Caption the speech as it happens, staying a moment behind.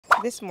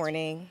This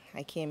morning,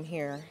 I came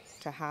here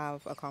to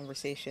have a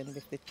conversation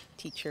with the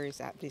teachers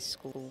at this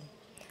school.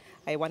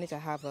 I wanted to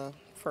have a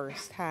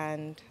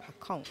first-hand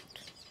account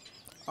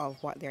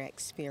of what they're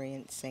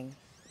experiencing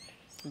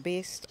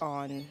based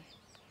on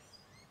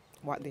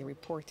what they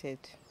reported.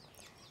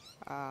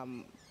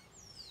 The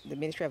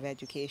Ministry of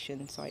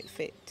Education saw it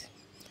fit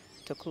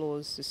to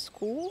close the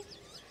school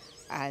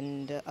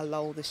and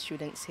allow the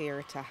students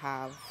here to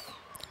have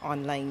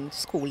online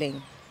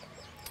schooling.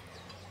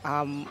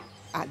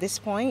 At this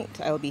point,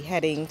 I will be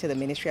heading to the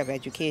Ministry of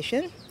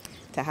Education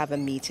to have a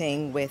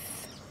meeting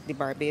with the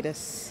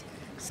Barbados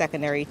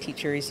Secondary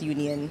Teachers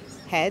Union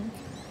head,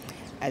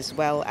 as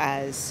well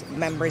as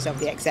members of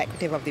the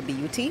executive of the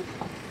BUT,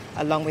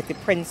 along with the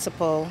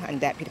principal and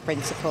deputy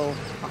principal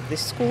of the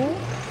school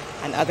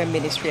and other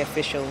ministry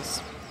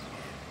officials.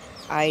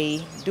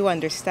 I do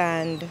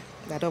understand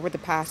that over the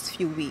past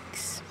few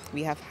weeks,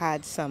 we have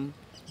had some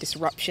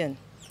disruption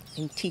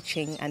in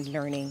teaching and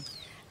learning,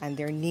 and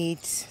there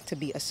needs to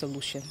be a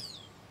solution.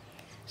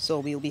 So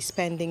we'll be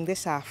spending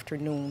this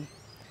afternoon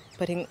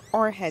putting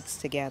our heads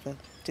together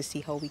to see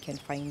how we can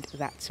find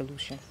that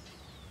solution.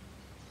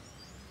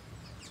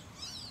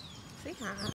 See?